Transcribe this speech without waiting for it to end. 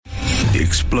The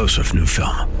explosive new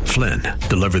film, Flynn,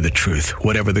 deliver the truth,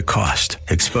 whatever the cost,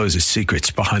 exposes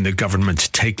secrets behind the government's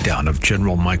takedown of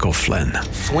General Michael Flynn.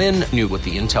 Flynn knew what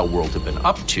the intel world had been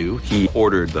up to. He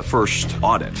ordered the first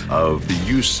audit of the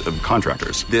use of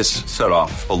contractors. This set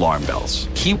off alarm bells.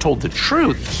 He told the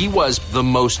truth. He was the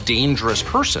most dangerous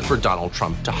person for Donald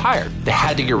Trump to hire. They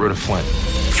had to get rid of Flynn.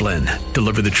 Flynn,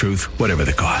 deliver the truth, whatever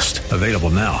the cost. Available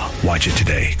now. Watch it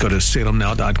today. Go to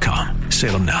salemnow.com.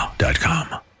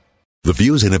 salemnow.com. The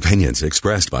views and opinions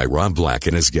expressed by Rob Black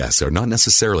and his guests are not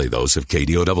necessarily those of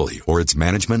KDOW or its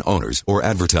management, owners, or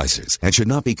advertisers and should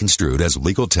not be construed as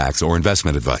legal, tax, or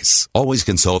investment advice. Always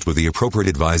consult with the appropriate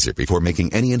advisor before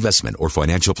making any investment or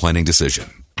financial planning decision.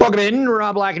 Welcome in,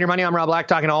 Rob Black and Your Money. I'm Rob Black,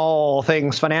 talking all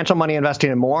things financial, money,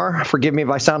 investing, and more. Forgive me if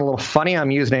I sound a little funny.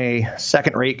 I'm using a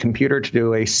second-rate computer to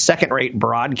do a second-rate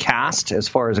broadcast as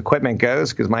far as equipment goes,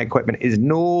 because my equipment is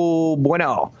no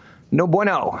bueno. No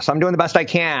bueno. So I'm doing the best I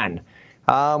can.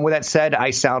 With that said,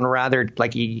 I sound rather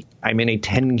like I'm in a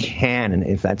tin can, and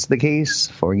if that's the case,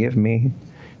 forgive me.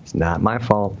 It's not my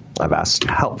fault. I've asked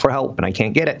for help, and I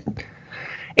can't get it.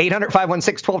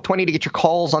 800-516-1220 to get your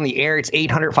calls on the air. It's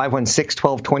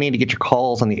 800-516-1220 to get your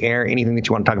calls on the air. Anything that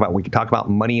you want to talk about, we can talk about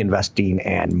money, investing,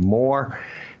 and more.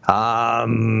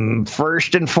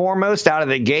 First and foremost, out of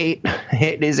the gate,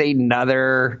 it is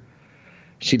another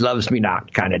she loves me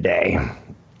not kind of day.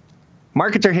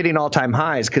 Markets are hitting all-time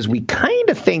highs because we kind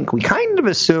of think, we kind of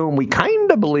assume, we kind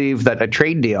of believe that a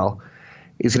trade deal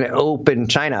is going to open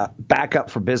China back up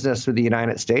for business with the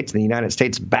United States, and the United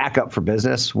States back up for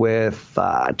business with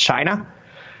China.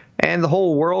 And the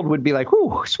whole world would be like,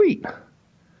 ooh, sweet.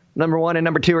 Number one and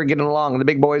number two are getting along. The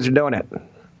big boys are doing it.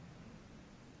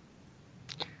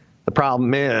 The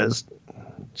problem is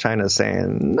China's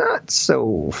saying, not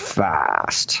so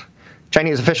fast.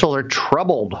 Chinese officials are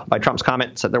troubled by Trump's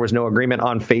comments that there was no agreement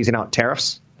on phasing out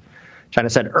tariffs. China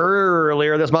said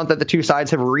earlier this month that the two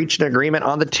sides have reached an agreement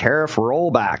on the tariff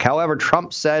rollback. However,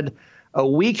 Trump said a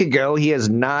week ago he has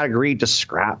not agreed to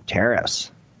scrap tariffs.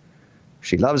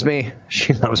 She loves me.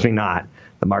 She loves me not.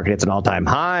 The market hits an all-time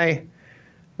high.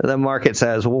 The market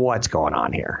says, well, what's going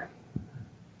on here?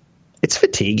 It's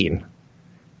fatiguing.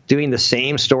 Doing the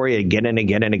same story again and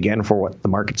again and again for what the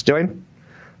market's doing.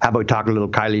 How about we talk a little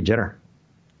Kylie Jenner?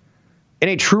 In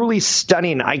a truly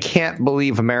stunning, I can't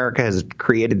believe America has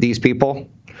created these people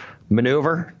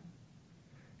maneuver,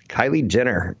 Kylie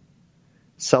Jenner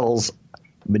sells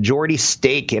majority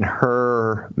stake in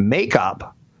her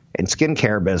makeup and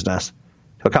skincare business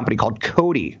to a company called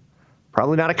Coty.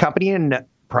 Probably not a company.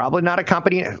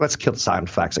 Let's kill the sound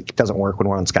effects. It doesn't work when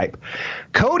we're on Skype.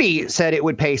 Coty said it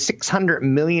would pay $600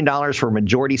 million for a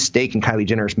majority stake in Kylie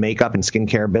Jenner's makeup and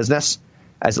skincare business,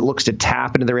 as it looks to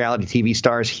tap into the reality TV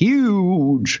star's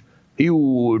huge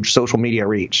social media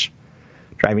reach,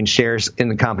 driving shares in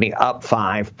the company up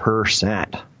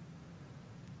 5%.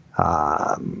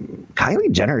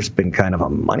 Kylie Jenner's been kind of a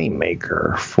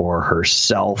moneymaker for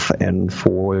herself and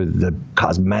for the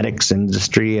cosmetics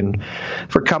industry and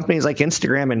for companies like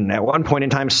Instagram and at one point in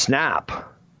time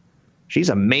Snap. She's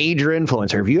a major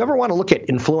influencer. If you ever want to look at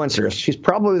influencers, she's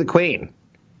probably the queen.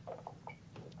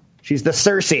 She's the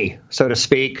Cersei, so to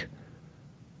speak,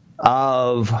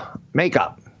 of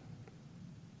makeup.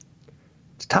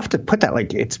 It's tough to put that.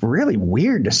 It's really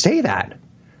weird to say that.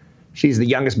 She's the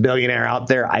youngest billionaire out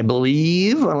there, I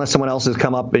believe, unless someone else has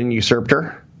come up and usurped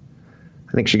her.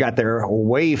 I think she got there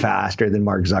way faster than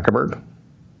Mark Zuckerberg.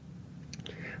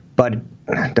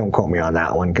 But don't quote me on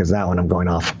that one, because that one I'm going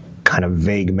off kind of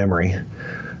vague memory.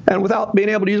 And without being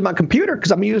able to use my computer,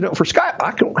 because I'm using it for Skype,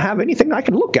 I don't have anything I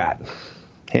can look at.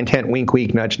 Hint, hint, wink,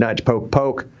 wink, nudge, nudge, poke,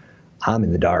 poke. I'm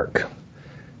in the dark.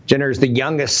 Jenner's the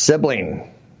youngest sibling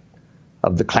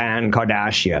of the clan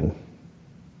Kardashian.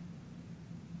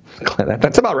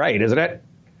 That's about right, isn't it?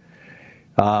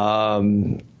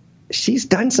 She's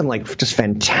done some just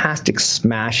fantastic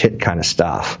smash hit kind of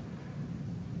stuff.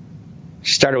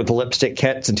 She started with the lipstick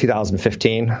kits in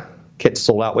 2015. Kits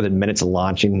sold out within minutes of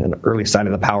launching, an early sign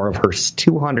of the power of her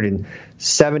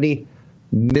 270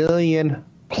 million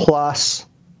plus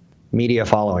media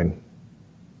following.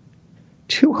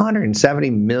 270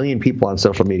 million people on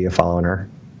social media following her.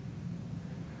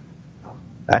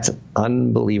 That's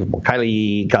unbelievable.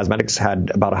 Kylie Cosmetics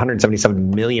had about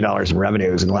 $177 million in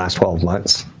revenues in the last 12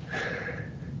 months.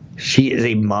 She is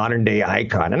a modern-day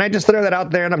icon. And I just throw that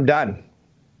out there, and I'm done.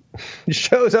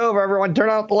 Show's over. Everyone turn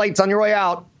out the lights on your way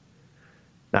out.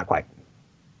 Not quite.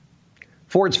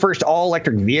 Ford's first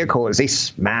all-electric vehicle is a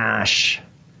smash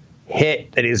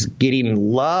hit that is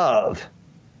getting love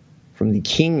from the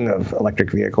king of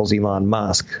electric vehicles, Elon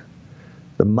Musk.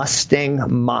 The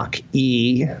Mustang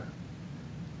Mach-E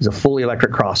It's a fully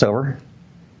electric crossover.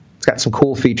 It's got some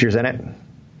cool features in it.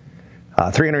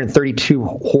 332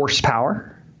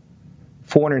 horsepower,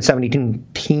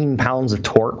 417 pounds of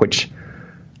torque, which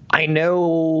I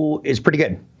know is pretty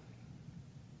good.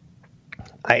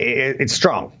 It's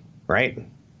strong, right?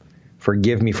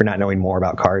 Forgive me for not knowing more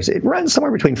about cars. It runs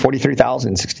somewhere between $43,000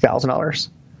 and $60,000.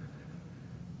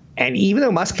 And even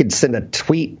though Musk could send a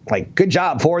tweet like, good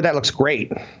job, Ford, that looks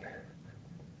great,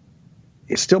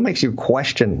 it still makes you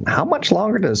question, how much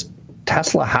longer does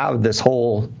Tesla have this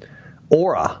whole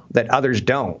aura that others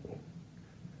don't?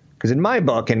 Because in my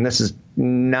book, and this is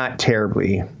not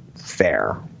terribly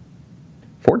fair,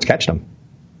 Ford's catching them.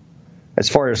 As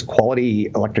far as quality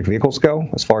electric vehicles go,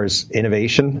 as far as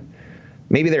innovation,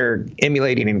 maybe they're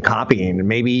emulating and copying.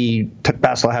 Maybe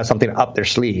Tesla has something up their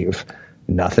sleeve.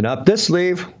 Nothing up this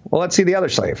sleeve. Well, let's see the other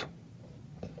sleeve.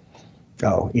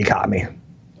 Oh, you caught me.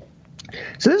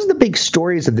 So this is the big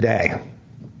stories of the day.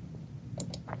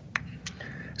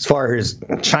 As far as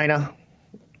China,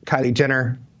 Kylie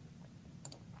Jenner,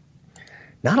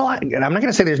 not a lot. And I'm not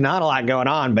going to say there's not a lot going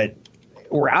on, but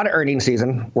we're out of earnings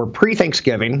season. We're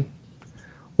pre-Thanksgiving.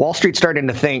 Wall Street's starting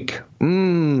to think,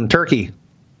 turkey.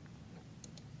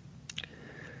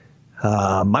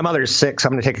 My mother's sick, so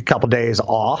I'm going to take a couple days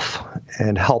off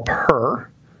and help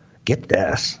her. Get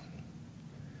this.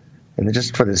 And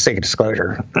just for the sake of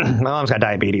disclosure, my mom's got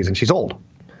diabetes and she's old.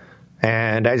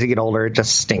 And as you get older, it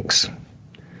just stinks.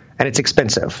 And it's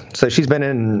expensive. So she's been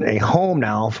in a home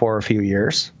now for a few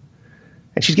years.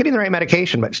 And she's getting the right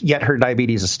medication, but yet her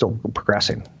diabetes is still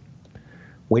progressing.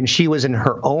 When she was in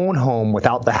her own home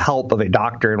without the help of a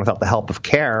doctor and without the help of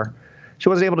care, she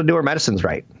wasn't able to do her medicines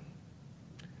right.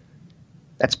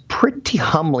 That's pretty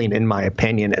humbling, in my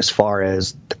opinion, as far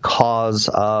as the cause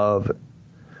of,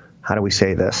 how do we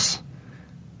say this?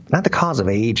 Not the cause of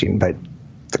aging, but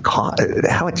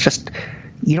how it's just,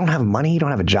 you don't have money, you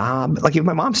don't have a job. Like if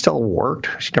my mom still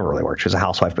worked, she never really worked, she was a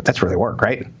housewife, but that's really work,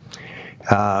 right?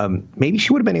 Maybe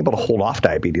she would have been able to hold off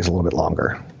diabetes a little bit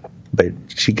longer, but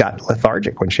she got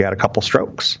lethargic when she had a couple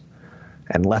strokes.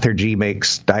 And lethargy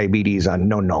makes diabetes a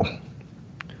no-no.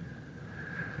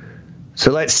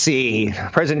 So let's see.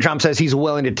 President Trump says he's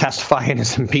willing to testify in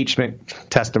his impeachment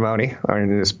testimony, or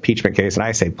in his impeachment case, and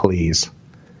I say please.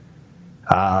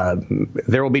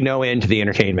 There will be no end to the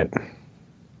entertainment.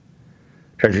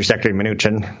 Treasury Secretary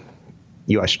Mnuchin,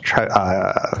 U.S.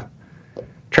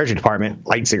 Treasury Department,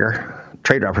 Leitziger,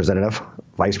 Trade Representative,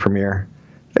 Vice Premier,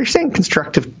 they're saying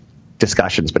constructive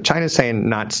discussions, but China's saying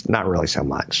not really so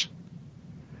much.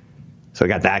 So we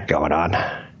got that going on.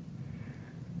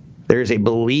 There's a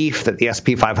belief that the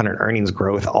S&P 500 earnings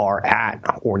growth are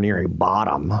at or near a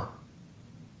bottom.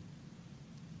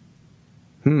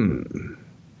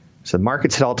 So the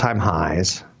market's hit all-time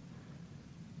highs.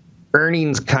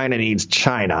 Earnings kind of needs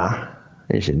China.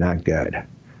 This is not good.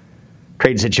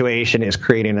 Trade situation is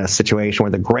creating a situation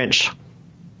where the Grinch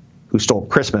who stole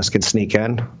Christmas can sneak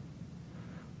in.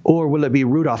 Or will it be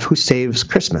Rudolph who saves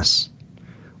Christmas?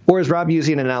 Or is Rob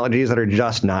using analogies that are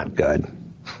just not good?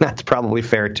 That's probably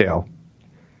fair, too.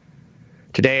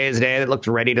 Today is a day that looks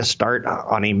ready to start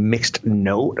on a mixed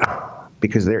note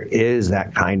because there is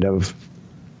that kind of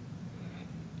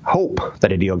hope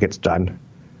that a deal gets done.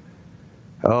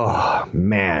 Oh,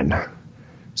 man.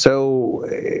 So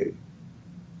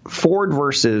Ford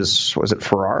versus, was it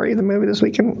Ferrari, the movie this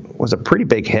weekend, was a pretty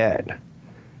big hit.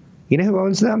 You know who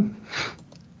owns them?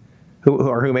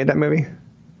 Who made that movie?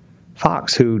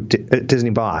 Fox, who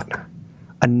Disney bought.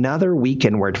 Another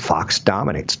weekend where Fox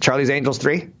dominates. Charlie's Angels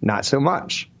 3, not so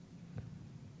much.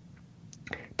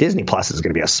 Disney Plus is going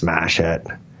to be a smash hit.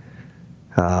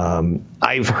 I've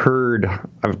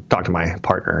talked to my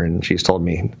partner, and she's told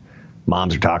me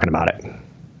moms are talking about it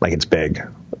like it's big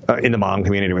in the mom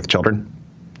community with children.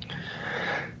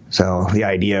 So the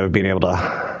idea of being able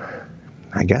to,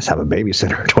 I guess, have a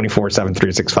babysitter 24/7,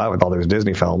 365 with all those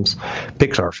Disney films,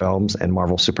 Pixar films, and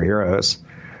Marvel superheroes.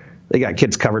 They got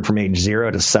kids covered from age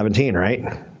 0 to 17,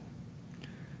 right?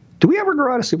 Do we ever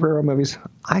grow out of superhero movies?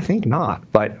 I think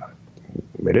not, but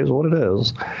it is what it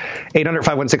is.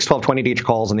 800-516-1220 to each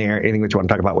calls in the air. Anything that you want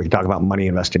to talk about, we can talk about money,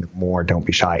 investing, more. Don't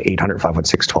be shy.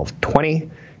 800-516-1220. You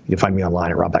can find me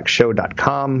online at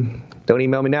robblackshow.com. Don't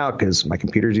email me now because my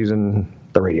computer's using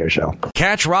the radio show.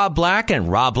 Catch Rob Black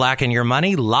and Rob Black and Your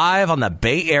Money live on the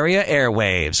Bay Area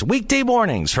airwaves, weekday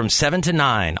mornings from 7 to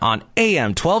 9 on AM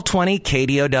 1220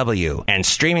 KDOW and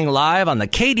streaming live on the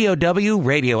KDOW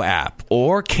radio app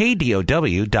or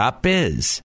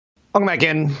KDOW.biz. Welcome back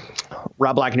in.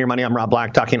 Rob Black and Your Money. I'm Rob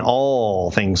Black, talking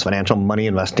all things financial, money,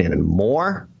 investing, and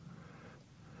more.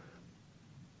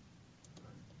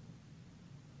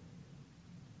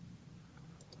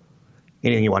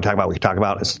 anything you want to talk about, we can talk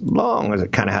about, as long as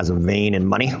it kind of has a vein in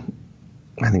money.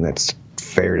 I think that's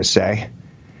fair to say.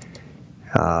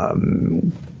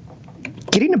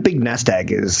 Getting a big nest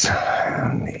egg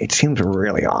it seems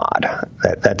really odd.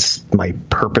 That's my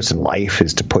purpose in life,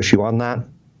 is to push you on that.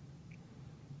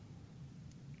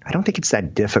 I don't think it's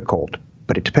that difficult,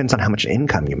 but it depends on how much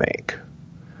income you make.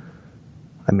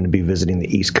 I'm going to be visiting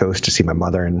the East Coast to see my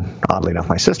mother, and oddly enough,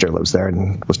 my sister lives there,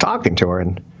 and was talking to her,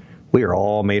 and we are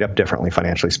all made up differently,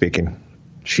 financially speaking.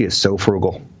 She is so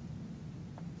frugal.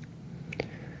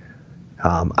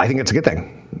 I think it's a good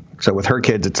thing. So with her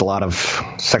kids, it's a lot of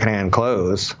secondhand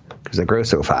clothes because they grow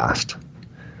so fast.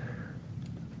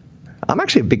 I'm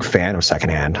actually a big fan of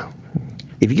secondhand.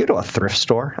 If you go to a thrift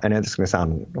store, I know this is going to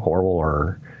sound horrible,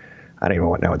 or I don't even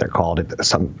know what they're called.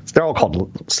 They're all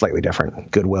called slightly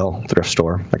different. Goodwill, thrift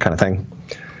store, that kind of thing.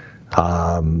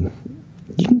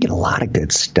 You can get a lot of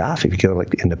good stuff if you go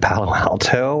into Palo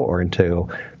Alto or into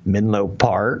Menlo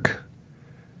Park.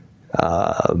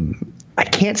 I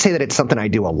can't say that it's something I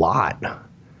do a lot,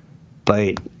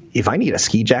 but if I need a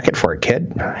ski jacket for a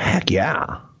kid, heck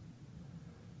yeah.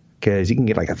 Because you can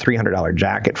get like a $300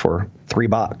 jacket for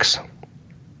 $3.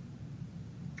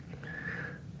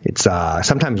 It's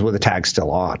sometimes with the tag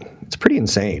still on. It's pretty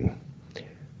insane.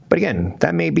 But again,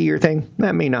 that may be your thing.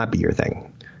 That may not be your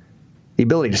thing. The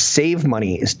ability to save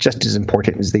money is just as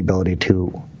important as the ability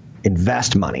to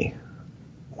invest money,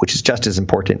 which is just as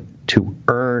important to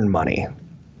earn money.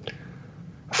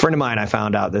 A friend of mine I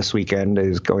found out this weekend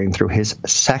is going through his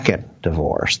second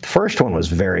divorce. The first one was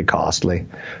very costly.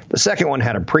 The second one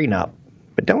had a prenup,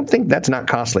 but don't think that's not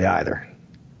costly either.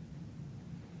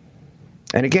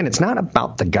 And again, it's not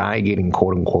about the guy getting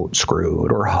quote-unquote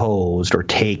screwed or hosed or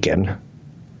taken.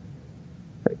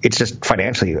 It's just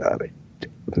financially,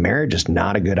 marriage is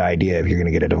not a good idea if you're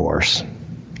going to get a divorce.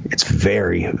 It's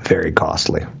very, very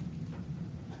costly.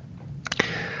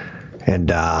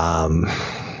 And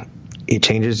it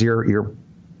changes the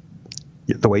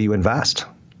way you invest.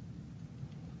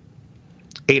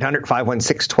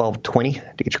 800-516-1220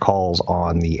 to get your calls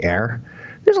on the air.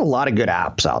 There's a lot of good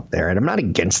apps out there, and I'm not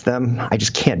against them. I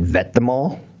just can't vet them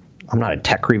all. I'm not a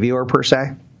tech reviewer per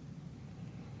se,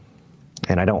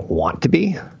 and I don't want to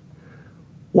be.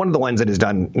 One of the ones that has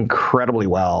done incredibly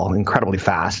well, incredibly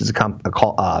fast, is a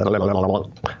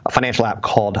financial app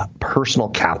called Personal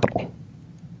Capital.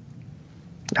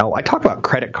 Now, I talk about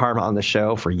Credit Karma on the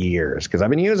show for years because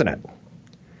I've been using it.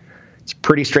 It's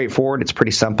pretty straightforward. It's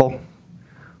pretty simple.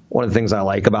 One of the things I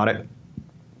like about it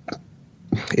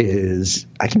is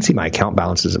I can see my account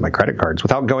balances and my credit cards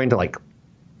without going to like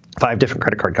 5 different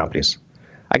credit card companies.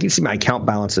 I can see my account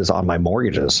balances on my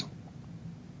mortgages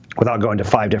without going to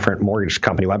 5 different mortgage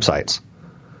company websites.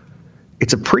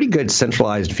 It's a pretty good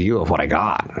centralized view of what I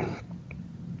got.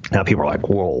 Now people are like,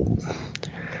 whoa.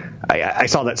 I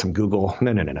saw that some Google,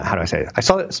 no. How do I say it? I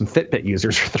saw that some Fitbit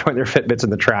users are throwing their Fitbits in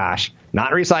the trash,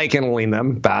 not recycling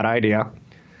them. Bad idea.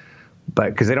 But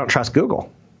because they don't trust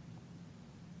Google.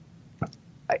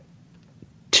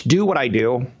 To do what I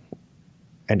do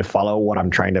and to follow what I'm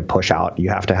trying to push out, you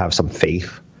have to have some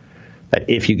faith that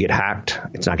if you get hacked,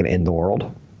 it's not going to end the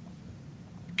world.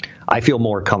 I feel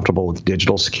more comfortable with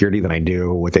digital security than I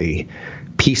do with a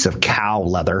piece of cow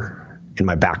leather in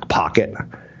my back pocket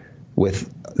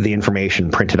with the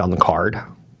information printed on the card.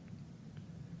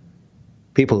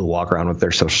 People who walk around with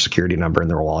their social security number in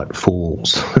their wallet,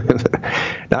 fools.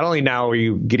 Not only now are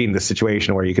you getting the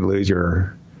situation where you could lose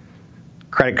your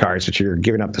credit cards, but you're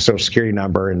giving up the social security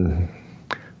number, and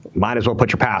might as well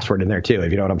put your password in there too,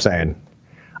 if you know what I'm saying.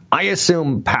 I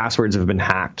assume passwords have been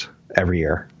hacked every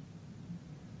year.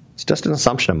 It's just an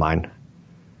assumption of mine.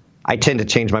 I tend to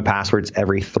change my passwords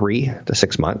every 3 to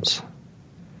 6 months.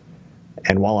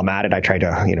 And while I'm at it, I try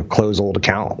to, close old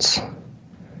accounts.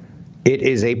 It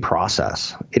is a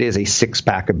process. It is a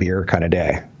 6-pack of beer kind of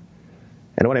day.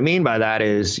 And what I mean by that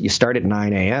is you start at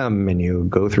 9 a.m. and you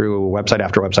go through website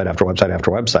after website after website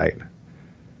after website.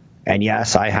 And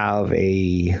yes, I have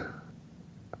a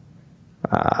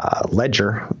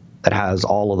ledger that has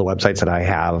all of the websites that I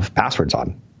have passwords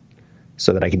on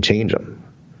so that I can change them.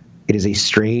 It is a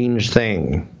strange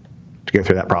thing to go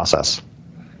through that process.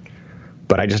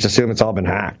 But I just assume it's all been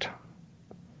hacked.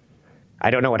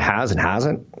 I don't know what has and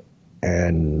hasn't.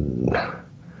 And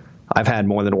I've had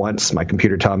more than once my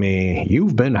computer tell me,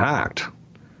 you've been hacked,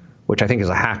 which I think is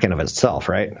a hack in of itself,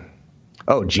 right?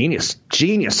 Oh, genius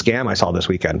scam I saw this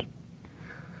weekend.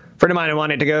 A friend of mine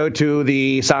wanted to go to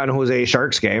the San Jose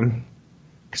Sharks game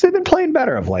because they've been playing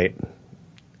better of late.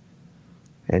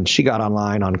 And she got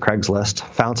online on Craigslist,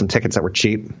 found some tickets that were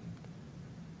cheap.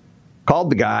 called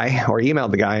the guy or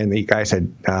emailed the guy, and the guy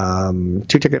said, 2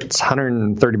 tickets,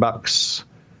 $130.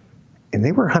 And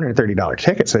they were $130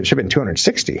 tickets, so it should have been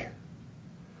 $260.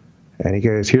 And he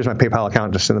goes, here's my PayPal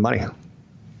account, just send the money.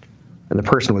 And the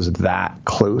person was that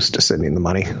close to sending the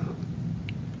money.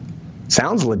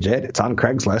 Sounds legit. It's on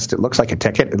Craigslist. It looks like a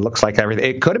ticket. It looks like everything.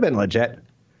 It could have been legit.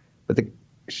 But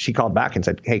she called back and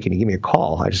said, hey, can you give me a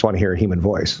call? I just want to hear a human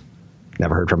voice.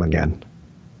 Never heard from him again.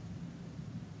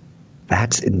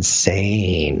 That's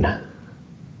insane.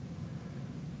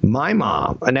 My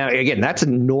mom, now again, that's a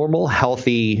normal,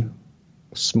 healthy,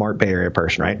 smart Bay Area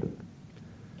person, right?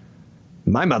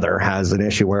 My mother has an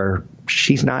issue where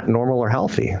she's not normal or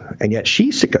healthy, and yet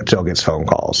she still gets phone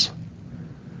calls.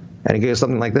 And it goes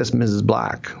something like this: Mrs.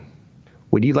 Black,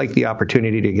 would you like the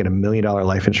opportunity to get $1 million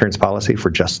life insurance policy for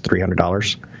just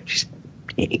 $300? She's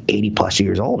 80 plus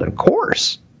years old, and of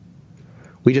course.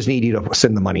 We just need you to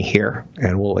send the money here,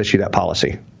 and we'll issue that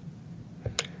policy.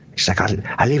 She's like,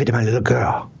 I'll leave it to my little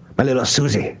girl, my little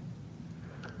Susie.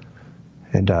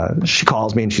 And she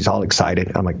calls me, and she's all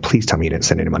excited. I'm like, please tell me you didn't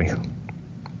send any money.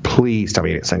 Please tell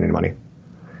me you didn't send any money.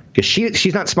 Because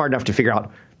she's not smart enough to figure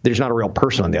out there's not a real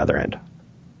person on the other end.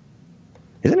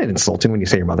 Isn't it insulting when you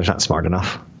say your mother's not smart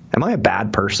enough? Am I a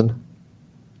bad person?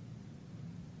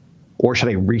 Or should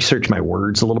I research my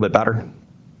words a little bit better?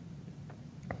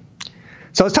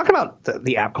 So I was talking about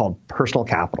the app called Personal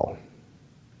Capital.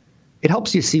 It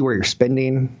helps you see where you're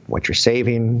spending, what you're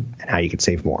saving, and how you can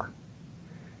save more.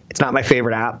 It's not my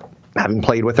favorite app. Having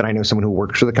played with it, I know someone who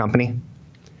works for the company.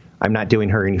 I'm not doing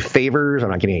her any favors. I'm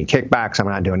not getting any kickbacks. I'm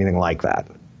not doing anything like that.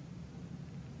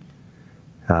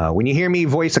 When you hear me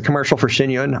voice a commercial for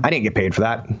Shenyun, I didn't get paid for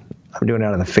that. I'm doing it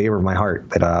out of the favor of my heart.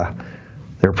 But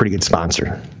they're a pretty good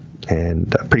sponsor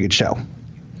and a pretty good show.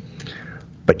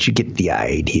 But you get the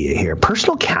idea here.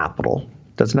 Personal Capital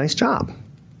does a nice job.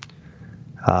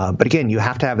 But again, you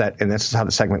have to have that, and this is how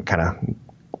the segment kind of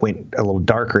went a little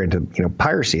darker into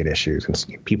piracy and issues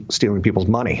and people stealing people's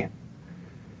money.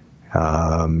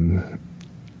 I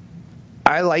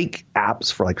like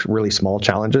apps for like really small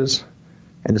challenges,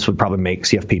 and this would probably make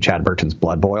CFP Chad Burton's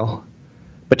blood boil.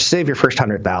 But to save your first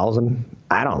 100,000,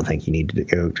 I don't think you need to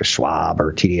go to Schwab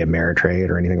or TD Ameritrade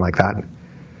or anything like that.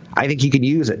 I think you can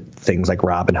use it, things like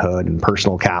Robinhood and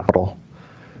Personal Capital.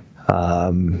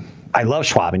 I love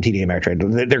Schwab and TD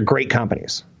Ameritrade. They're great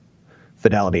companies.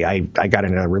 Fidelity. I got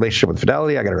in a relationship with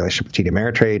Fidelity. I got a relationship with TD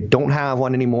Ameritrade. Don't have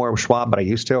one anymore with Schwab, but I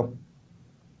used to.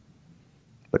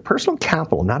 But Personal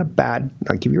Capital, not a bad,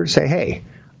 like if you were to say, hey,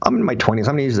 I'm in my 20s. I'm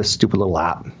going to use this stupid little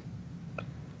app. And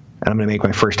I'm going to make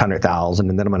my first 100,000,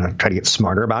 and then I'm going to try to get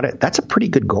smarter about it. That's a pretty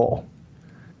good goal.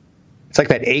 It's like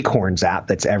that Acorns app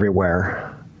that's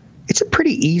everywhere. It's a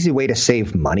pretty easy way to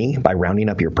save money by rounding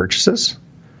up your purchases.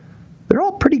 They're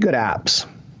all pretty good apps.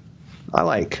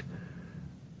 I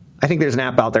think there's an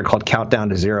app out there called Countdown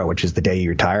to Zero, which is the day you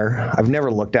retire. I've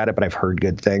never looked at it, but I've heard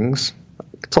good things.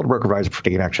 Consult a broker advisor for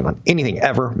taking action on anything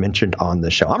ever mentioned on the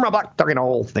show. I'm Rob Black, talking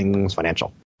all things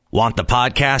financial. Want the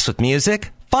podcast with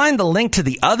music? Find the link to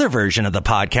the other version of the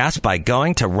podcast by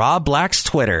going to Rob Black's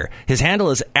Twitter. His handle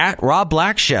is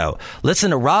 @RobBlackShow.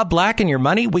 Listen to Rob Black and Your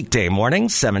Money weekday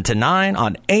mornings, 7 to 9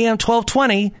 on AM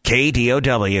 1220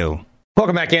 KDOW.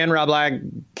 Welcome back in, Rob Black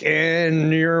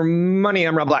and Your Money.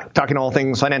 I'm Rob Black, talking all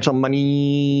things financial,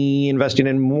 money, investing,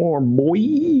 and more. Boy,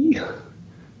 did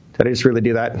I just really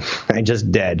do that? I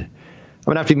just did. I'm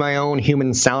going to have to do my own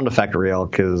human sound effect reel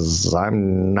because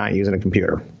I'm not using a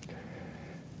computer.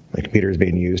 My computer is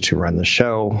being used to run the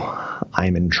show.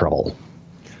 I'm in trouble.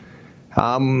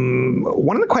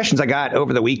 One of the questions I got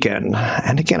over the weekend,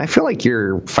 and again, I feel like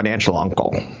your financial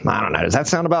uncle. I don't know. Does that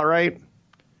sound about right?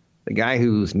 The guy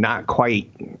who's not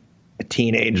quite a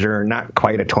teenager, not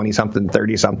quite a 20-something,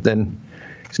 30-something.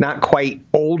 He's not quite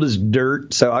old as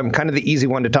dirt, so I'm kind of the easy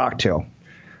one to talk to.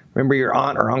 Remember your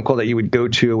aunt or uncle that you would go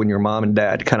to when your mom and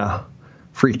dad kind of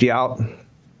freaked you out?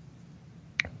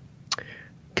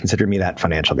 Consider me that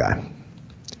financial guy.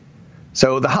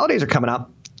 So the holidays are coming up.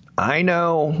 I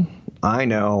know.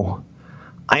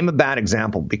 I'm a bad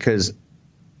example because,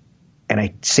 and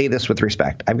I say this with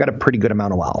respect, I've got a pretty good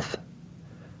amount of wealth.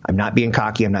 I'm not being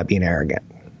cocky. I'm not being arrogant.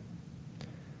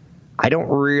 I don't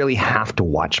really have to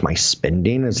watch my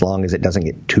spending as long as it doesn't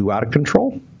get too out of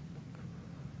control.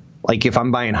 Like if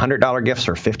I'm buying $100 gifts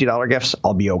or $50 gifts,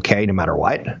 I'll be okay no matter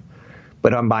what.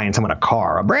 But if I'm buying someone a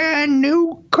car, a brand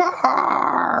new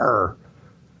car,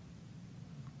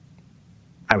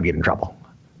 I would get in trouble.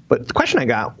 But the question I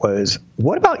got was,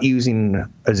 what about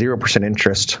using a 0%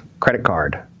 interest credit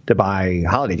card to buy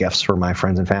holiday gifts for my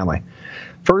friends and family?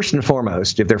 First and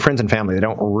foremost, if they're friends and family, they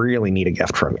don't really need a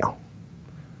gift from you.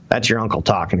 That's your uncle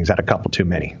talking. He's had a couple too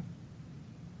many.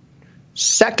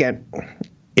 Second,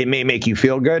 it may make you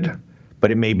feel good,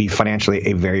 but it may be financially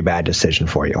a very bad decision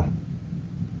for you.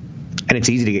 And it's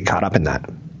easy to get caught up in that.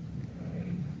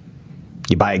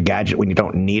 You buy a gadget when you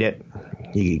don't need it.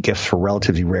 You get gifts for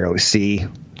relatives you rarely see.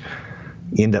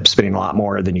 You end up spending a lot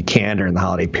more than you can during the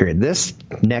holiday period. This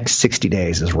next 60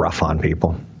 days is rough on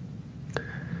people.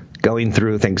 Going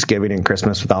through Thanksgiving and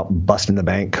Christmas without busting the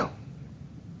bank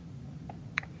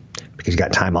because you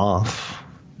got time off.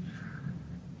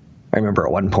 I remember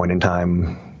at one point in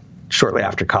time, shortly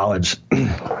after college,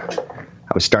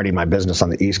 I was starting my business on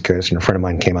the East Coast, and a friend of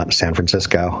mine came out to San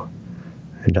Francisco.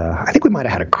 And I think we might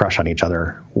have had a crush on each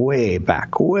other way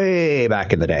back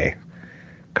in the day,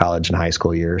 college and high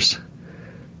school years.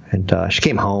 And she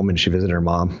came home and she visited her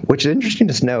mom, which is interesting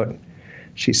to note.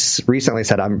 She recently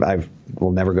said, I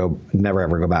will never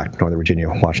ever go back to Northern Virginia,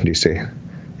 Washington, D.C.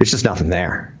 There's just nothing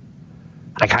there.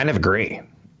 I kind of agree,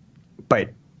 but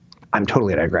I'm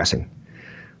totally digressing.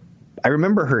 I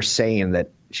remember her saying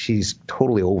that she's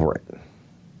totally over it.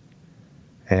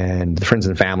 And the friends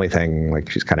and family thing, like,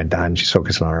 she's kind of done. She's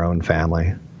focusing on her own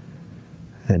family.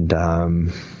 And I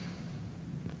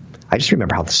just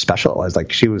remember how special it was.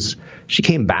 Like, she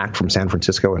came back from San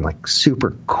Francisco in, like,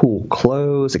 super cool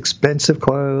clothes, expensive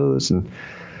clothes. And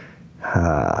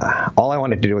all I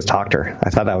wanted to do was talk to her. I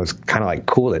thought that was kind of, like,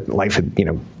 cool that life had,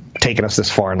 taken us this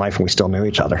far in life and we still knew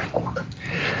each other.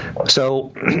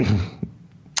 So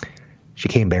she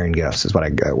came bearing gifts is what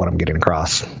I'm getting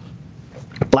across.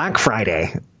 Black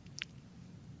Friday,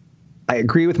 I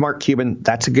agree with Mark Cuban.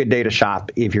 That's a good day to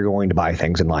shop if you're going to buy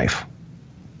things in life.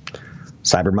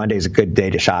 Cyber Monday is a good day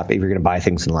to shop if you're going to buy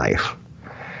things in life.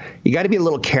 You got to be a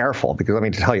little careful because let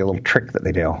me tell you a little trick that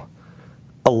they do.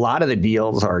 A lot of the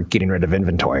deals are getting rid of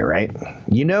inventory, right?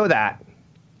 You know that.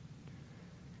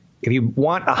 If you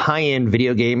want a high-end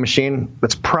video game machine,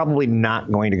 that's probably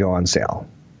not going to go on sale.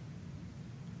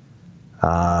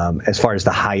 As far as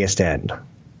the highest end.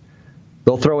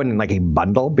 They'll throw in like a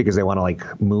bundle because they want to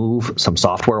like move some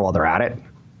software while they're at it.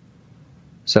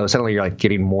 So suddenly you're like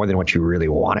getting more than what you really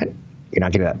wanted. You're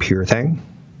not getting that pure thing.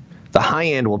 The high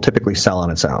end will typically sell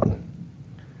on its own.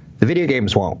 The video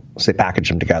games won't, so they package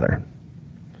them together.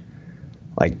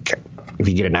 Like if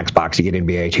you get an Xbox, you get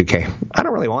NBA 2K. I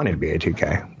don't really want NBA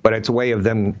 2K, but it's a way of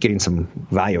them getting some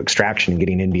value extraction and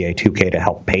getting NBA 2K to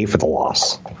help pay for the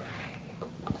loss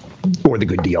or the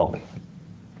good deal.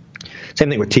 Same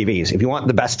thing with TVs. If you want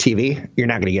the best TV, you're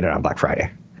not going to get it on Black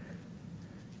Friday.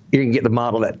 You're going to get the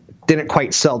model that didn't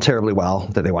quite sell terribly well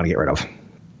that they want to get rid of.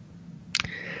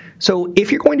 So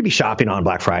if you're going to be shopping on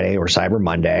Black Friday or Cyber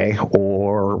Monday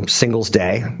or Singles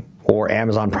Day or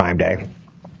Amazon Prime Day,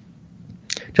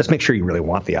 just make sure you really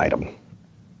want the item.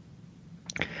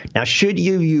 Now, should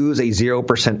you use a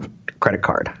 0% credit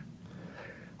card,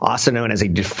 also known as a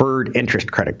deferred interest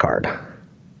credit card?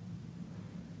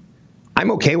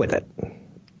 I'm okay with it.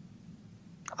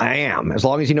 I am, as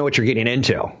long as you know what you're getting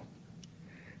into,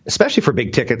 especially for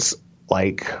big tickets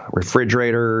like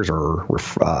refrigerators or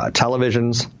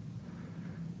televisions.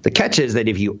 The catch is that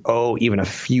if you owe even a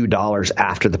few dollars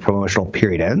after the promotional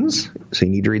period ends, so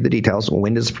you need to read the details.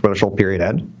 When does the promotional period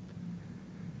end?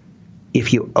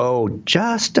 If you owe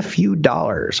just a few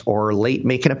dollars or are late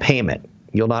making a payment,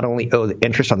 you'll not only owe the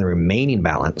interest on the remaining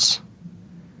balance,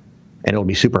 and it'll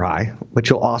be super high, but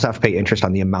you'll also have to pay interest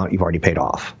on the amount you've already paid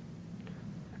off.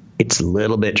 It's a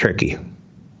little bit tricky.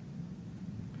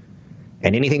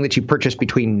 And anything that you purchase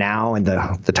between now and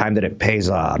the time that it pays,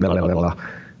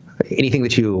 anything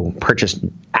that you purchase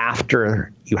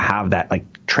after you have that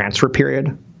like transfer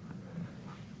period,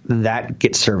 that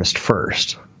gets serviced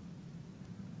first.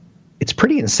 It's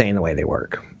pretty insane the way they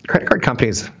work. Credit card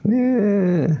companies,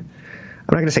 I'm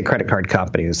not going to say credit card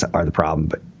companies are the problem,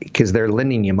 but because they're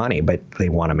lending you money, but they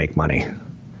want to make money.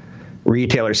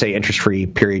 Retailers say interest-free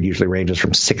period usually ranges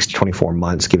from 6 to 24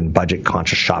 months, giving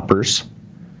budget-conscious shoppers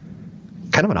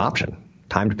kind of an option,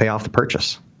 time to pay off the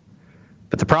purchase.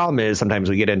 But the problem is sometimes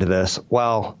we get into this,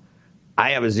 well,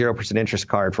 I have a 0% interest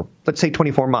card for, let's say,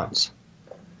 24 months.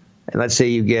 And let's say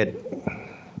you get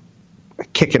a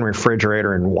kick-in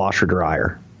refrigerator and washer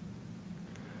dryer.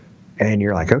 And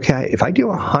you're like, okay, if I do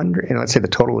 100, and let's say the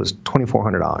total is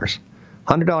 $2,400.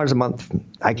 $100 a month,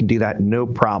 I can do that no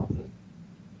problem.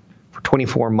 For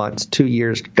 24 months, 2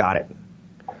 years, got it.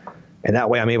 And that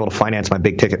way I'm able to finance my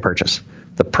big ticket purchase.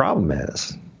 The problem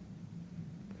is,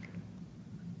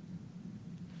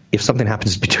 if something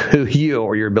happens to you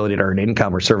or your ability to earn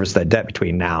income or service that debt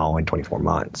between now and 24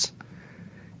 months,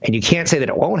 and you can't say that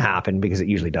it won't happen because it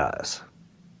usually does.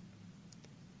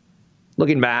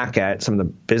 Looking back at some of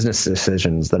the business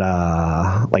decisions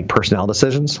that, like personnel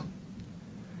decisions,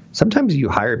 Sometimes you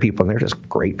hire people and they're just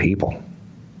great people.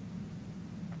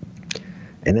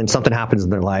 And then something happens in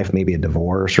their life, maybe a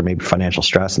divorce or maybe financial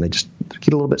stress, and they just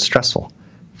get a little bit stressful.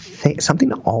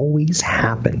 Something always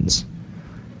happens.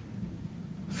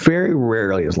 Very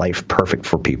rarely is life perfect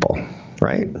for people,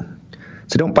 right?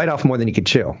 So don't bite off more than you can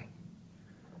chew.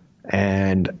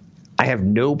 And I have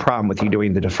no problem with you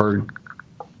doing the deferred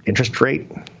interest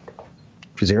rate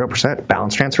for 0%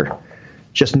 balance transfer.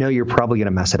 Just know you're probably going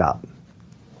to mess it up.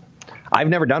 I've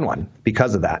never done one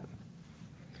because of that.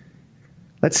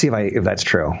 Let's see if that's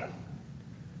true.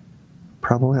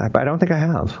 Probably, I don't think I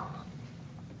have.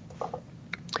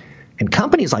 And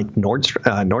companies like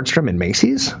Nordstrom and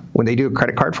Macy's, when they do a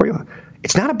credit card for you,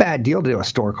 it's not a bad deal to do a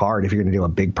store card if you're going to do a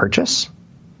big purchase.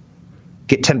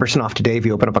 Get 10% off today if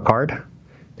you open up a card.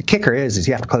 The kicker is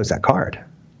you have to close that card.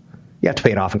 You have to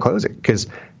pay it off and close it because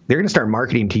they're going to start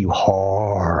marketing to you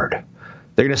hard.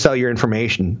 They're going to sell your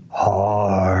information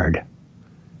hard.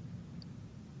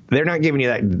 They're not giving you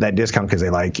that discount because they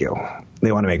like you.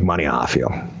 They want to make money off you.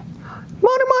 Money,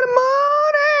 money,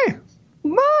 money!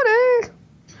 Money!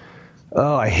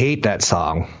 Oh, I hate that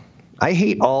song. I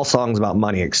hate all songs about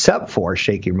money except for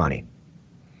Shake Your Money.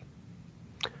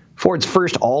 Ford's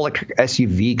first all-electric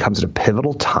SUV comes at a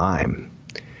pivotal time.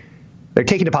 They're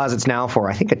taking deposits now for,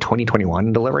 I think, a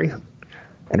 2021 delivery.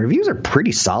 And reviews are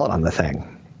pretty solid on the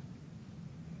thing.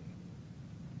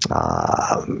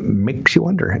 Makes you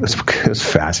wonder. It was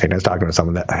fascinating. I was talking to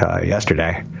someone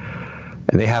yesterday,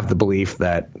 and they have the belief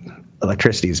that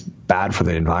electricity is bad for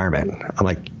the environment. I'm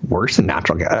like, worse than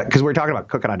natural gas? Because we're talking about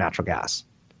cooking on natural gas.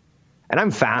 And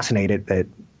I'm fascinated that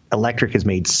electric has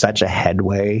made such a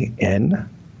headway in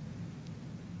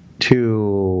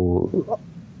to...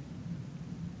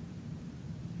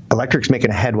 Electric's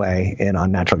making a headway in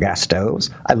on natural gas stoves.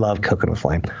 I love cooking with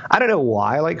flame. I don't know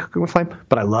why I like cooking with flame,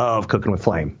 but I love cooking with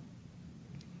flame.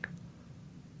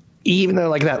 Even though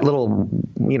like that little,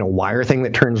 wire thing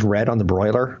that turns red on the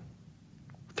broiler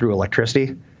through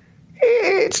electricity,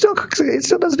 it still cooks. It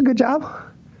still does a good job.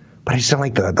 But I just don't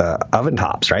like the oven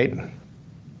tops, right?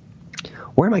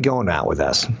 Where am I going at with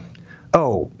this?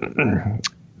 Oh,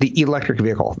 the electric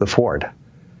vehicle, the Ford.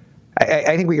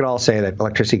 I think we could all say that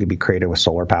electricity could be created with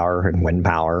solar power and wind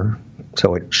power,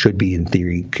 so it should be, in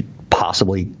theory,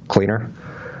 possibly cleaner.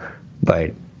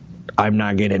 But I'm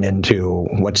not getting into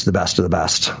what's the best of the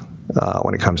best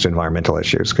when it comes to environmental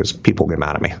issues, because people get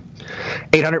mad at me.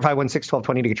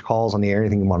 800-516-1220 to get your calls on the air.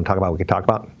 Anything you want to talk about, we can talk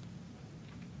about.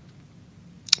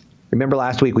 Remember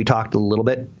last week we talked a little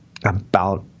bit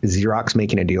about Xerox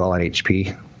making a deal on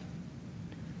HP?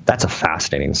 That's a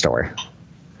fascinating story.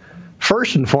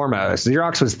 First and foremost,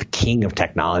 Xerox was the king of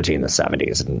technology in the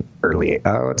 70s and late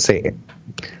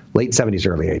 70s,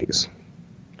 early 80s.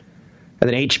 And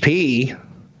then HP,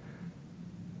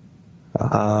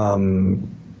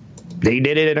 they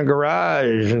did it in a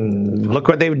garage, and look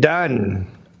what they've done.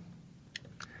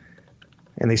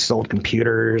 And they sold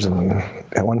computers, and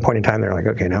at one point in time, they're like,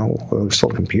 okay, now we've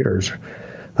sold computers.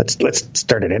 Let's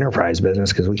start an enterprise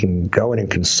business because we can go in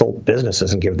and consult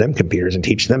businesses and give them computers and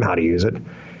teach them how to use it.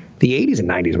 The 80s and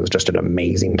 90s was just an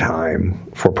amazing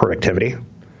time for productivity. And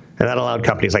that allowed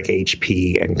companies like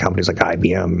HP and companies like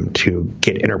IBM to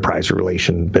get enterprise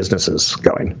relation businesses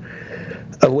going,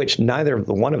 of which neither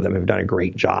one of them have done a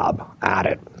great job at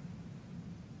it.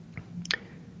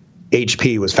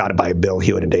 HP was founded by Bill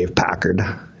Hewitt and Dave Packard,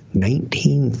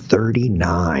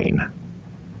 1939.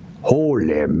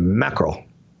 Holy mackerel.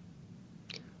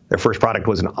 Their first product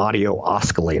was an audio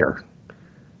oscillator.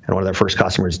 And one of their first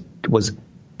customers was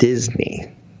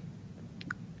Disney.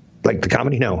 Like the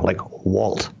company? No, like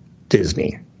Walt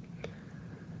Disney.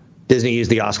 Disney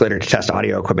used the oscillator to test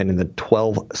audio equipment in the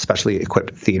 12 specially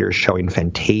equipped theaters showing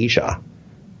Fantasia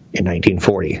in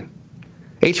 1940.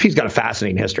 HP's got a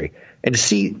fascinating history. And to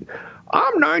see,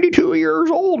 I'm 92 years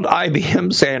old,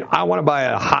 IBM saying, I want to buy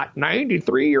a hot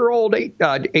 93-year-old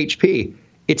HP.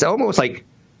 It's almost like,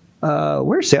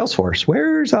 where's Salesforce?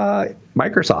 Where's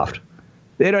Microsoft?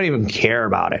 They don't even care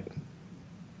about it.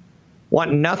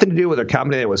 Want nothing to do with a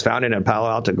company that was founded in a Palo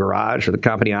Alto garage or the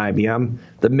company IBM,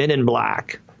 the Men in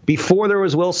Black. Before there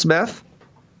was Will Smith,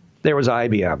 there was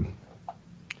IBM.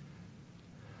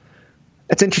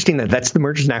 It's interesting that that's the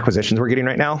mergers and acquisitions we're getting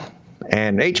right now.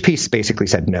 And HP basically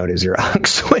said no to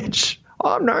Xerox, which,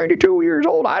 I'm 92 years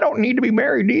old, I don't need to be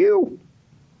married to you,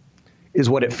 is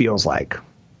what it feels like.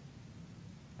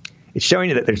 It's showing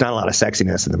you that there's not a lot of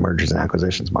sexiness in the mergers and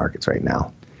acquisitions markets right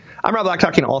now. I'm Rob Black,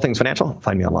 talking all things financial.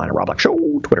 Find me online at Rob Black Show,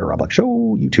 Twitter, Rob Black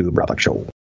Show, YouTube, Rob Black Show.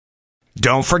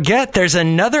 Don't forget, there's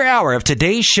another hour of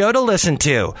today's show to listen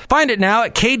to. Find it now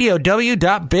at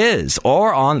KDOW.biz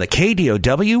or on the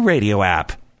KDOW radio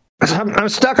app. So I'm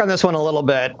stuck on this one a little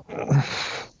bit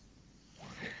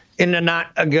in a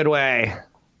not a good way.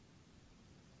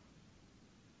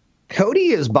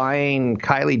 Coty is buying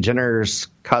Kylie Jenner's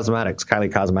cosmetics,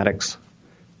 Kylie Cosmetics,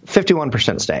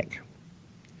 51% stake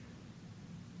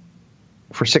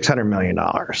for $600 million.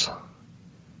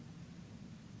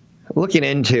 Looking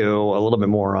into a little bit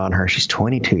more on her, she's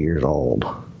 22 years old.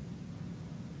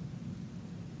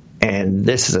 And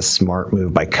this is a smart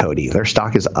move by Coty. Their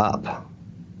stock is up.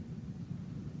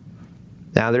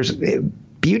 Now,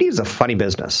 beauty is a funny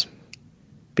business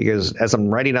because as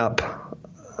I'm writing up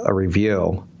a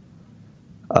review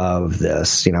of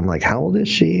this, I'm like, how old is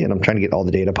she? And I'm trying to get all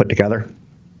the data put together.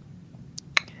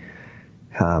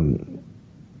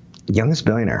 Youngest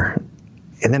billionaire.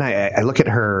 And then I look at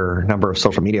her number of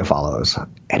social media follows,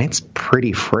 and it's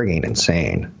pretty frigging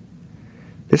insane.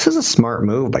 This is a smart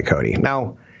move by Coty.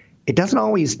 Now, it doesn't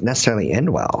always necessarily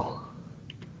end well,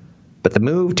 but the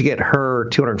move to get her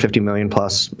 250 million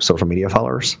plus social media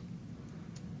followers,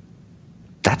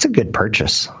 that's a good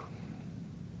purchase.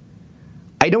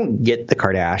 I don't get the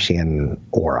Kardashian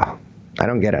aura. I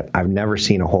don't get it. I've never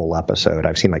seen a whole episode.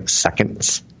 I've seen like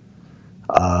seconds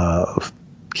of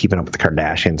keeping up with the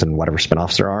Kardashians and whatever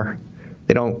spinoffs there are.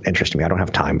 They don't interest me. I don't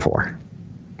have time for.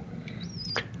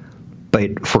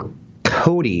 But for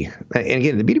Coty, and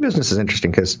again, the beauty business is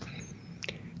interesting because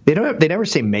they never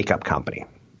say makeup company.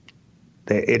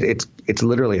 It's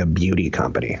literally a beauty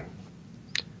company.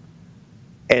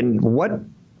 And what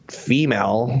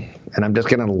female, and I'm just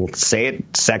going to say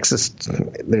it, sexist,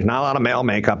 there's not a lot of male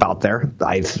makeup out there.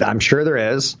 I'm sure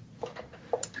there is.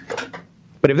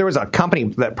 But if there was a company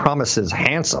that promises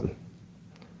handsome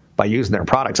by using their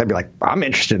products, I'd be like, I'm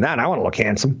interested in that. I want to look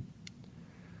handsome.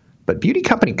 But beauty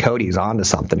company Coty is on to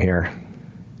something here.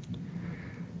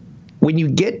 When you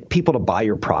get people to buy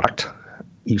your product,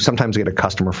 you sometimes get a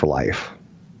customer for life.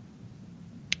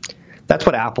 That's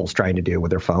what Apple's trying to do with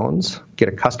their phones, get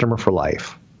a customer for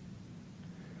life.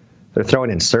 They're throwing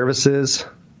in services.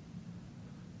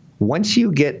 Once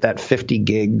you get that 50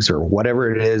 gigs or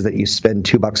whatever it is that you spend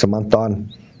 $2 a month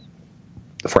on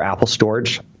for Apple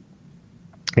storage,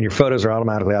 and your photos are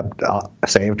automatically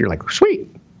saved, you're like,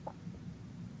 sweet.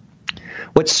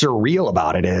 What's surreal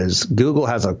about it is Google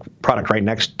has a product right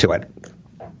next to it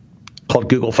called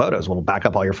Google Photos. It'll back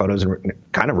up all your photos in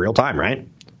kind of real time, right?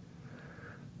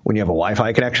 When you have a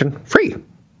Wi-Fi connection, free.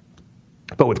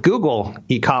 But with Google,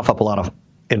 you cough up a lot of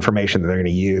information that they're going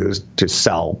to use to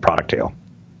sell product to you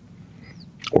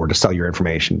or to sell your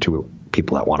information to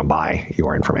people that want to buy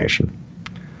your information.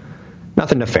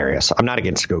 Nothing nefarious. I'm not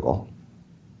against Google.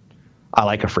 I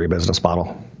like a free business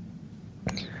model.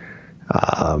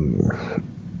 I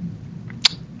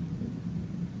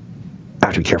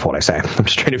have to be careful what I say. I'm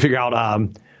just trying to figure out.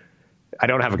 I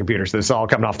don't have a computer, so this is all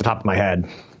coming off the top of my head.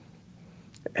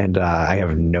 And I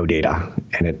have no data,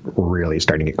 and it really is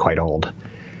starting to get quite old.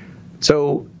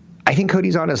 So I think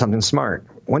Coty's onto something smart.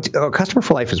 Customer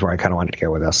for life is where I kind of wanted to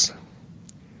go with this.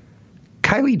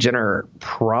 Kylie Jenner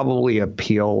probably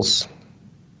appeals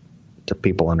to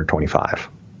people under 25,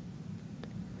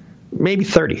 maybe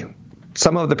 30.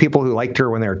 Some of the people who liked her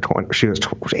when she was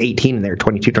 18 and they were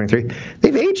 22, 23,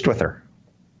 they've aged with her.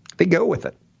 They go with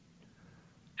it.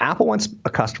 Apple wants a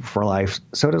customer for life.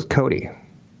 So does Coty.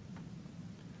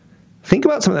 Think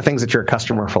about some of the things that you're a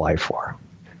customer for life for.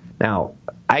 Now,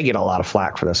 I get a lot of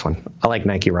flack for this one. I like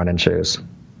Nike running shoes.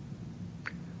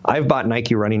 I've bought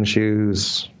Nike running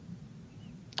shoes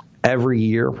every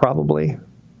year probably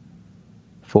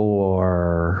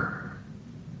for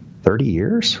 30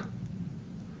 years.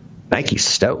 Nike's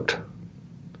stoked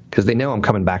because they know I'm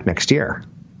coming back next year.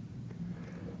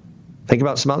 Think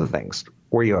about some other things.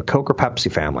 Were you a Coke or Pepsi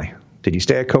family? Did you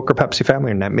stay a Coke or Pepsi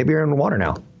family? Or maybe you're in water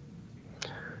now.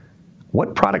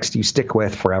 What products do you stick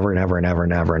with forever and ever and ever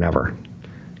and ever and ever?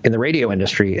 In the radio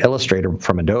industry, Illustrator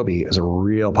from Adobe is a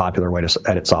real popular way to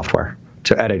edit software,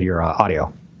 to edit your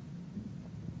audio.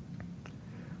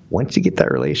 Once you get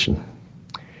that relation,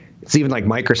 it's even like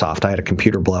Microsoft. I had a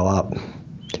computer blow up,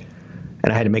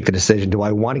 and I had to make the decision, do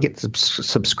I want to get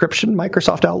subscription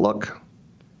Microsoft Outlook,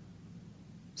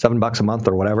 $7 a month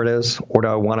or whatever it is, or do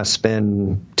I want to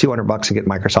spend $200 and get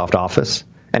Microsoft Office,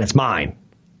 and it's mine?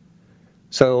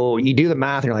 So you do the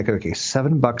math, and you're like, okay,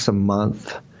 $7 a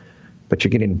month, but you're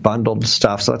getting bundled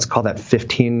stuff. So let's call that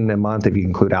 $15 a month if you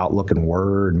include Outlook and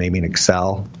Word, maybe an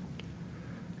Excel.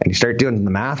 And you start doing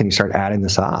the math, and you start adding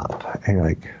this up. And you're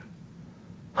like,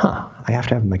 I have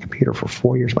to have my computer for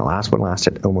 4 years. My last one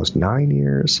lasted almost 9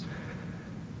 years.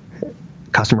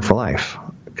 Customer for life.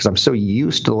 Because I'm so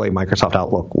used to the way Microsoft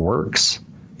Outlook works,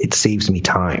 it saves me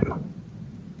time.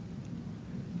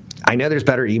 I know there's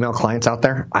better email clients out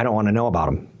there. I don't want to know about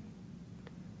them.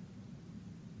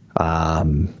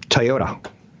 Toyota.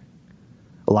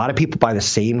 A lot of people buy the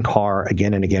same car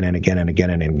again and again and again and again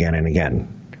and again and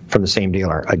again from the same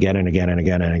dealer again and again and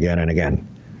again and again and again.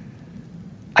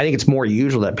 I think it's more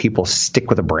usual that people stick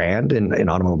with a brand in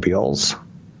automobiles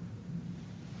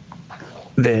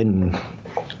than,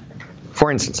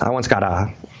 for instance, I once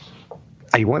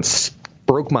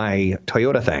broke my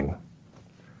Toyota thing.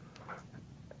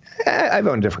 I've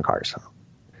owned different cars.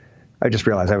 I just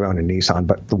realized I've owned a Nissan,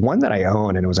 but the one that I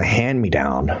own, and it was a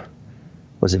hand-me-down,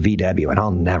 was a VW, and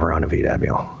I'll never own a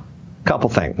VW. Couple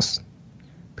things.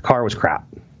 The car was crap.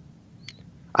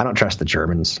 I don't trust the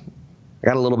Germans. I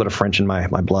got a little bit of French in my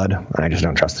blood, and I just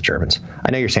don't trust the Germans.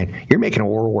 I know you're saying, you're making a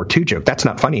World War II joke. That's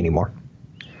not funny anymore.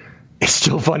 It's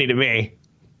still funny to me.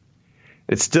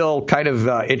 It's still kind of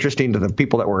interesting to the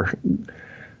people that were,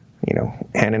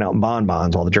 handing out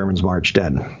bonbons while the Germans marched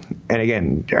in. And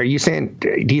again, are you saying,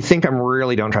 do you think I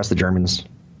really don't trust the Germans?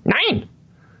 Nein.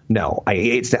 No,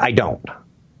 I don't.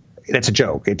 That's a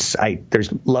joke.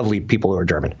 There's lovely people who are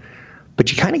German.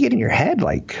 But you kind of get in your head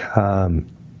like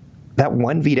that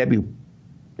one VW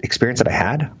experience that I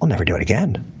had, I'll never do it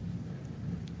again.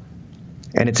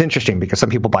 And it's interesting because some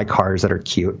people buy cars that are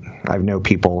cute. I know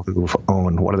people who've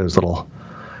owned one of those little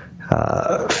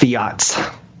Fiats.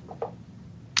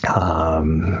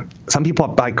 Some people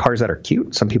buy cars that are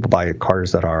cute. Some people buy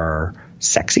cars that are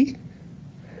sexy.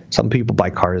 Some people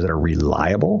buy cars that are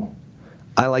reliable.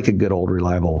 I like a good old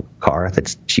reliable car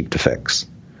that's cheap to fix.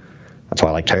 That's why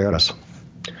I like Toyotas.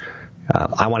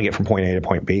 I want to get from point A to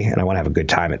point B, and I want to have a good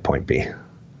time at point B.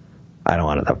 I don't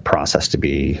want the process to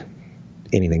be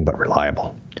anything but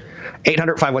reliable.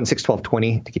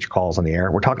 800-516-1220 to get your calls on the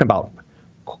air. We're talking about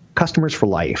customers for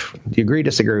life. Do you agree,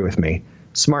 disagree with me?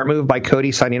 Smart move by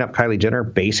Cody signing up Kylie Jenner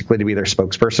basically to be their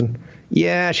spokesperson.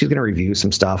 Yeah, she's going to review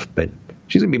some stuff, but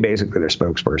she's going to be basically their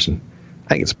spokesperson. I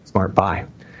think it's a smart buy.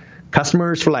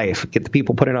 Customers for life. Get the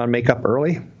people putting on makeup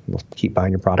early. We'll keep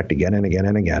buying your product again and again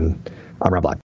and again. I'm Rob Black.